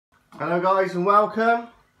Hello guys and welcome.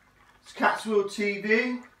 It's Catsworld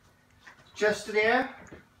TV. Justin here.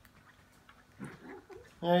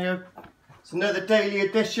 There you go. It's another daily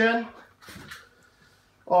edition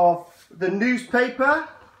of the newspaper.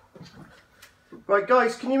 Right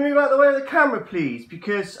guys, can you move out of the way of the camera please?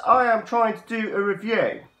 Because I am trying to do a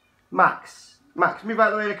review. Max, move out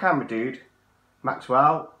of the way of the camera dude.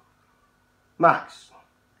 Maxwell. Max.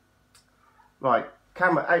 Right,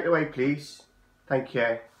 camera out of the way please. Thank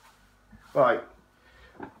you. Right,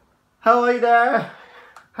 hi there,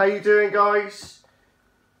 how you doing guys?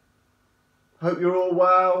 Hope you're all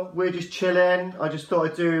well. We're just chilling. I just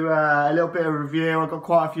thought I'd do a little bit of review. I got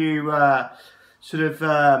quite a few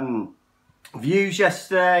views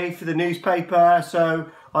yesterday for the newspaper, so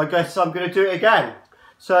I guess I'm going to do it again.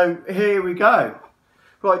 So here we go.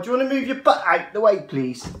 Right, do you want to move your butt out the way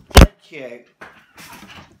please? Thank you.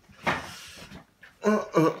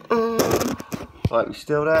 Right, we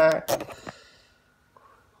still there?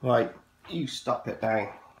 Right, you stop it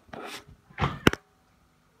now.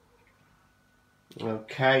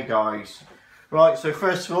 Okay, guys. Right, so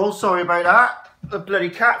first of all, sorry about that. The bloody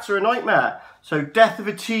cats are a nightmare. So, death of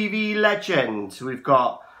a TV legend. We've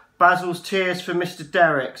got Basil's tears for Mr.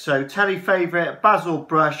 Derek. So, telly favourite Basil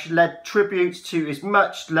Brush led tributes to his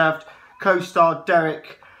much-loved co-star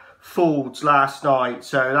Derek Ford last night.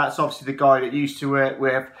 So, that's obviously the guy that used to work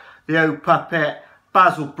with the old puppet,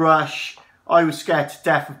 Basil Brush. I was scared to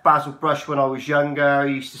death of Basil Brush when I was younger.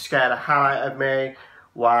 He used to scare the hell out of me.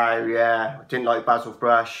 Wow, yeah, I didn't like Basil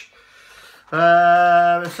Brush.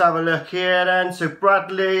 Let's have a look here then. So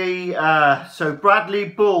Bradley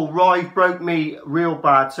Bull, Ride broke me real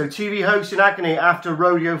bad. So TV host in agony after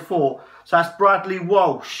Rodeo 4. So that's Bradley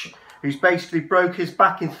Walsh, who's basically broke his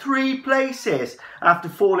back in 3 places after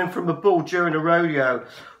falling from a bull during a rodeo.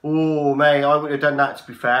 Oh, mate, I wouldn't have done that, to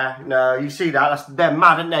be fair. No, you see that? They're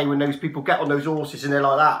mad, aren't they, when those people get on those horses and they're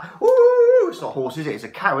like that. Ooh, it's not a horse, is it? It's a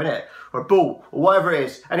cow, isn't it? Or a bull, or whatever it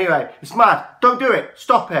is. Anyway, it's mad. Don't do it.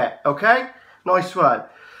 Stop it, okay? Nice one.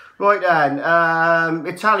 Right then,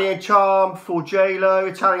 Italian charm for J-Lo.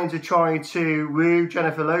 Italians are trying to woo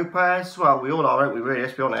Jennifer Lopez. Well, we all are, aren't we, really?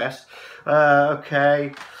 Let's be honest.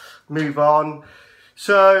 Okay, move on.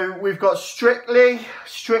 So we've got Strictly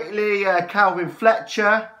Calvin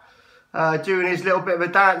Fletcher doing his little bit of a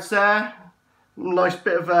dance there. Nice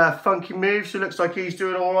bit of a funky move, so it looks like he's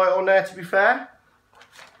doing all right on there, to be fair.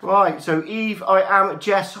 Right, so Eve, I am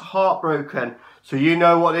just heartbroken. So you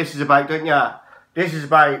know what this is about, don't you? This is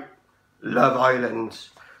about Love Island.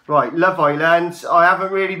 Right, Love Island, I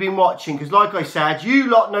haven't really been watching because like I said, you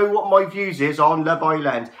lot know what my views is on Love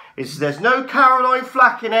Island. There's no Caroline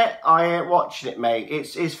Flack in it, I ain't watching it, mate.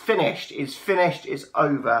 It's finished, it's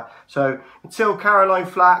over. So until Caroline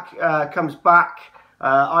Flack comes back,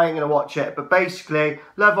 I ain't going to watch it. But basically,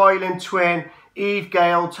 Love Island twin, Eve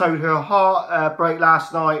Gale told her heart break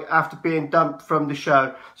last night after being dumped from the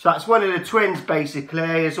show. So that's one of the twins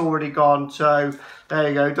basically, it's already gone. So there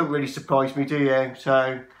you go, don't really surprise me, do you?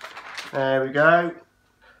 So there we go.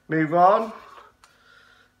 Move on.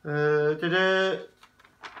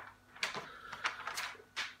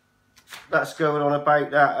 That's going on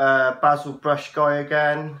about that Basil Brush guy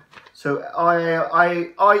again. So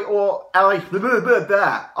IRA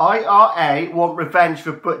want revenge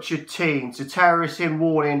for butchered teens. A terrorist in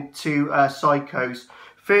warning to psychos.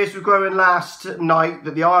 Fears were growing last night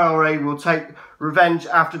that the IRA will take revenge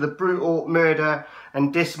after the brutal murder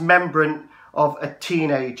and dismemberment of a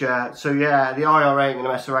teenager. So yeah, the IRA ain't gonna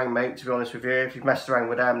mess around, mate, to be honest with you. If you've messed around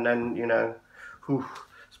with them, then, you know, whew,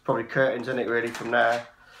 it's probably curtains, isn't it, really, from there.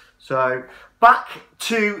 So, back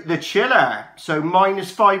to the chiller. So,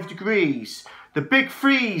 -5 degrees. The big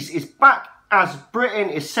freeze is back as Britain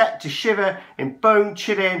is set to shiver in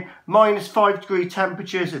bone-chilling -5 degree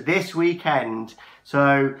temperatures this weekend.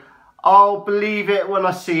 So, I'll believe it when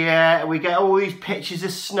I see it. We get all these pictures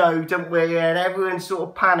of snow, don't we? And everyone sort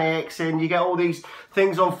of panics and you get all these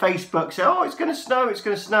things on Facebook saying, oh, it's going to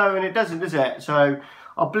snow, and it doesn't, does it? So,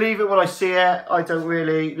 I'll believe it when I see it. I don't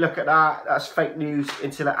really look at that. That's fake news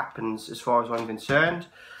until it happens, as far as I'm concerned.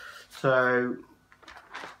 So,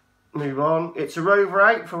 move on. It's a rover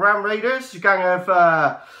out for Ram Raiders. A gang of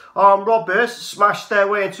armed robbers smashed their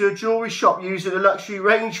way into a jewellery shop using a luxury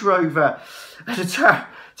Range Rover as a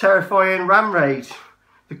terrifying ram raid.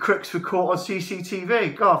 The crooks were caught on CCTV.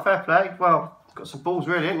 God, fair play. Well, got some balls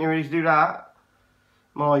really, didn't you, really, to do that?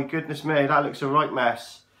 My goodness me, that looks a right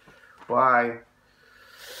mess. Wow.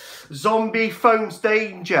 Zombie phones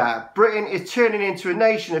danger. Britain is turning into a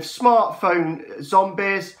nation of smartphone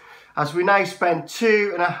zombies as we now spend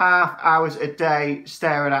 2.5 hours a day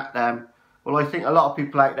staring at them. Well, I think a lot of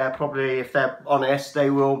people out there probably, if they're honest, they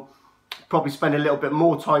will probably spend a little bit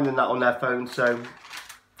more time than that on their phone. So,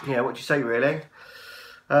 yeah, what do you say, really?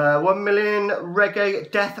 1 million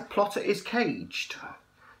reggae death plotter is caged.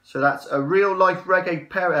 So that's a real-life Reggie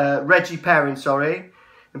Perrin,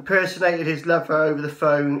 impersonated his lover over the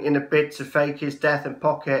phone in a bid to fake his death and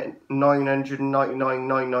pocket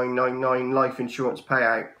 $999,999 life insurance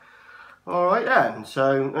payout. Alright then,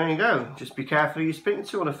 so there you go. Just be careful who you're speaking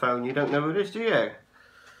to on the phone. You don't know who it is, do you?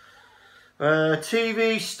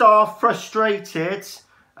 TV star frustrated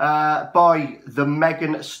by the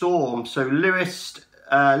Megan storm. So Lewis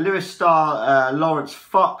star Lawrence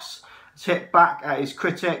Fox has hit back at his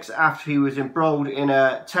critics after he was embroiled in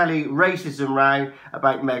a racism row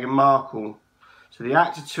about Meghan Markle. So the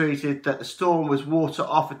actor tweeted that the storm was water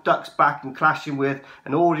off a duck's back and clashing with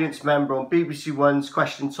an audience member on BBC One's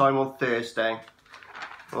Question Time on Thursday.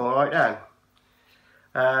 Alright then.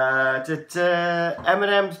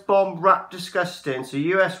 Eminem's bomb rap disgusting. So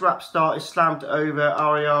US rap star is slammed over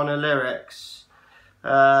Ariana lyrics.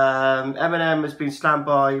 Eminem has been slammed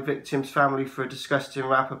by victims' family for a disgusting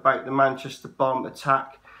rap about the Manchester bomb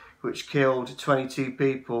attack which killed 22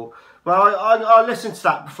 people. Well, I listened to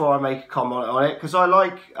that before I make a comment on it because I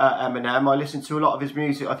like Eminem. I listen to a lot of his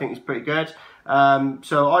music. I think it's pretty good.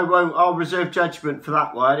 So I'll reserve judgment for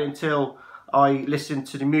that one until I listen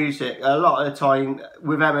to the music. A lot of the time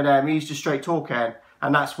with Eminem, he's just straight talking.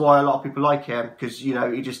 And that's why a lot of people like him, because, you know,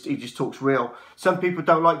 he just talks real. Some people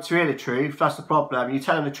don't like to hear the truth. That's the problem. You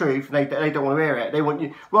tell them the truth, and they don't want to hear it. They want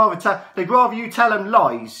you they'd rather you tell them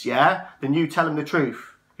lies, yeah, than you tell them the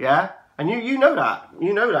truth, yeah. And you know that,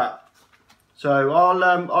 So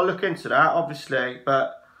I'll look into that, obviously.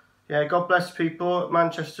 But yeah, God bless people at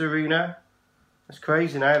Manchester Arena. It's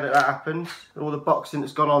crazy now that happened. All the boxing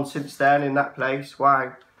that's gone on since then in that place.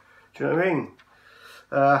 Wow. Do you know what I mean?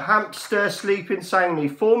 Hamster sleeping soundly.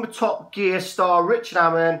 Former Top Gear star Richard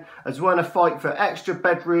Hammond has won a fight for extra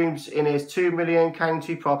bedrooms in his £2 million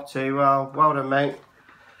county property. Well done, mate.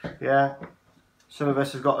 Yeah, some of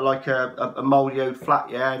us have got like a mouldy old flat.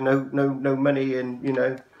 Yeah, no money, and you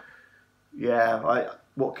know, yeah.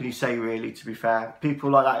 What can you say really? To be fair,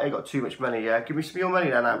 people like that, they got too much money. Yeah, give me some of your money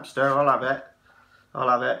then, hamster. I'll have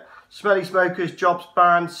it. Smelly smokers, jobs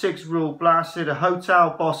banned, cigs rule blasted. A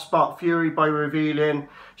hotel boss sparked fury by revealing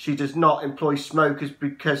she does not employ smokers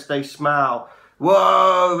because they smell.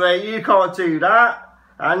 Whoa, mate, you can't do that.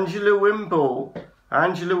 Angela Wimble,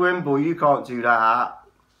 you can't do that.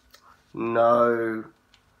 No,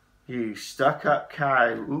 you stuck up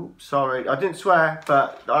cow. Oops, sorry, I didn't swear,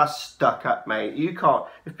 but that's stuck up, mate. You can't.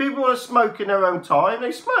 If people want to smoke in their own time,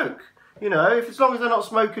 they smoke. You know, as long as they're not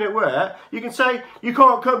smoking at work, you can say you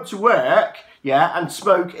can't come to work, yeah, and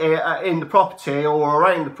smoke in the property or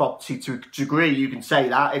around the property to a degree. You can say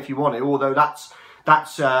that if you want it, although that's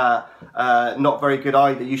not very good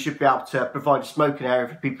either. You should be able to provide a smoking area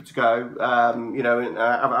for people to go, you know, and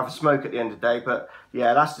have a smoke at the end of the day. But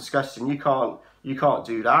yeah, that's disgusting. You can't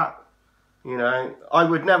do that. You know, I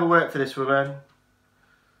would never work for this woman.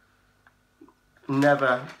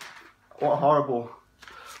 Never. What horrible.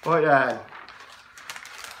 Right then.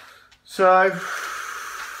 So,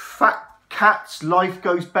 fat cat's life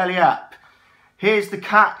goes belly up. Here's the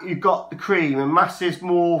cat who got the cream and masses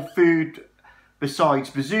more food besides.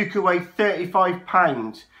 Bazooka weighed 35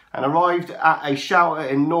 pounds and arrived at a shelter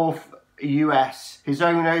in North US. His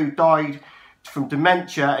owner, who died from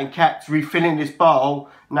dementia and kept refilling his bowl,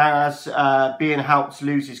 now has being helped to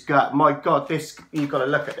lose his gut. My God, this, you've got to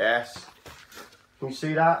look at this. Can you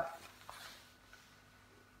see that?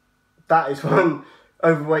 That is one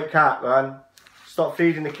overweight cat, man. Stop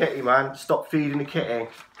feeding the kitty, man. Stop feeding the kitty.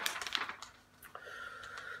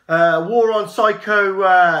 War on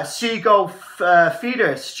psycho seagull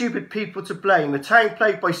feeders. Stupid people to blame. The town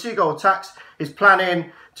plagued by seagull attacks is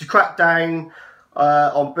planning to crack down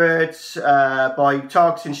on birds by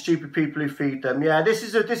targeting stupid people who feed them. Yeah, this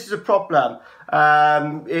is a problem.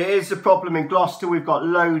 It is a problem in Gloucester. We've got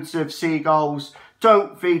loads of seagulls.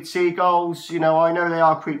 Don't feed seagulls. You know, I know they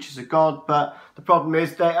are creatures of God, but the problem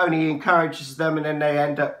is they only encourages them, and then they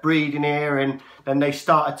end up breeding here, and then they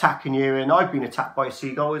start attacking you. And I've been attacked by a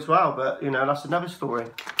seagull as well, but you know, that's another story.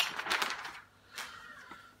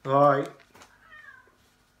 Right,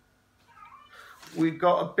 we've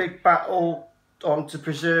got a big battle on to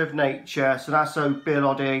preserve nature. So that's Bill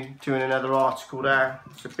Oddie doing another article there.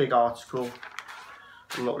 It's a big article.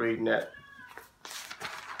 I'm not reading it.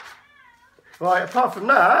 Right, apart from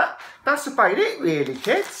that, that's about it really,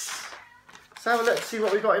 kids. Let's have a look, see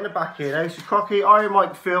what we've got in the back here now. So Crocky, Iron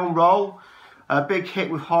Mike film role. A big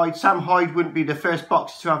hit with Hyde. Sam Hyde wouldn't be the first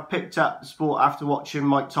boxer to have picked up the sport after watching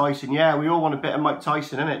Mike Tyson. Yeah, we all want a bit of Mike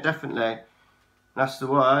Tyson, innit? Definitely. That's the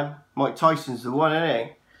one. Mike Tyson's the one, isn't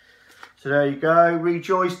he? So there you go.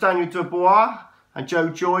 Rejoice, Daniel Dubois. And Joe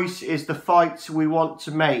Joyce is the fight we want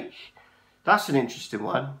to make. That's an interesting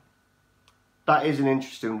one. That is an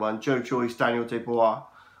interesting one. Joe Joyce, Daniel Dubois.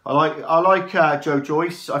 I like Joe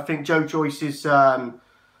Joyce. I think Joe Joyce is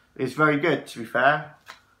very good, to be fair.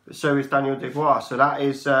 But so is Daniel Dubois. So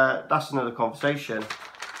that's another conversation.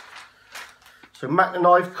 So Mac the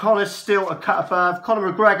Knife, Connor's still a cut above.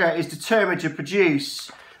 Conor McGregor is determined to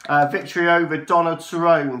produce victory over Donald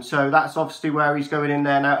Cerrone. So that's obviously where he's going in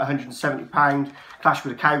there now at £170. Clash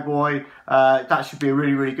with a Cowboy. That should be a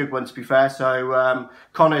really, really good one, to be fair. So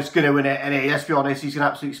Connor's going to win it, and let's be honest, he's going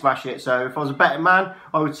to absolutely smash it. So if I was a betting man,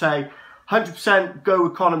 I would say 100% go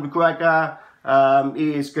with Conor McGregor.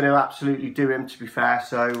 He is going to absolutely do him, to be fair.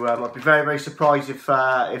 So I'd be very, very surprised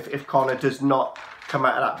if Conor does not come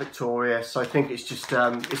out of that victorious. I think it's just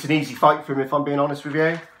it's an easy fight for him, if I'm being honest with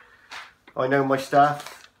you. I know my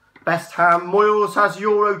stuff. Best Ham. Moyles has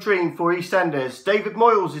Euro dream for EastEnders. David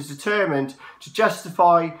Moyles is determined to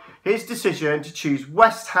justify his decision to choose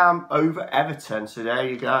West Ham over Everton. So there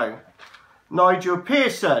you go. Nigel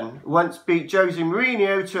Pearson once beat Jose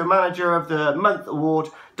Mourinho to a Manager of the Month award,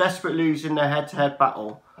 desperate losing their head-to-head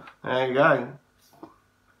battle. There you go.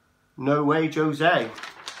 No way, Jose.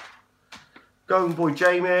 Golden Boy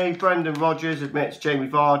Jamie. Brendan Rodgers admits Jamie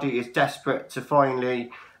Vardy is desperate to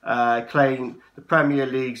finally claim the Premier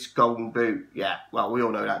League's golden boot. Yeah, well, we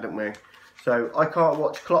all know that, don't we? So I can't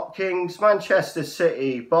watch Clock Kings. Manchester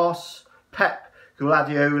City boss Pep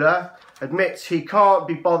Guardiola admits he can't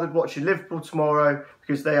be bothered watching Liverpool tomorrow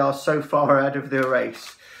because they are so far ahead of the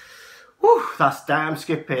race. Whew, that's damn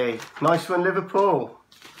skippy. Nice one, Liverpool.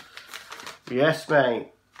 Yes, mate.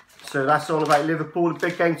 So that's all about Liverpool, the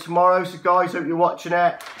big game tomorrow. So guys, hope you're watching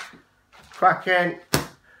it. Cracking.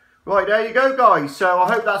 Right, there you go, guys. So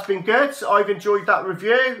I hope that's been good. I've enjoyed that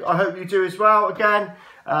review. I hope you do as well. Again,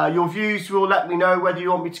 your views will let me know whether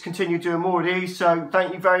you want me to continue doing more of these. So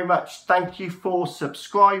thank you very much. Thank you for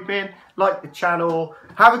subscribing. Like the channel.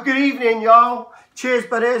 Have a good evening, y'all. Cheers,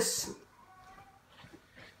 buddies.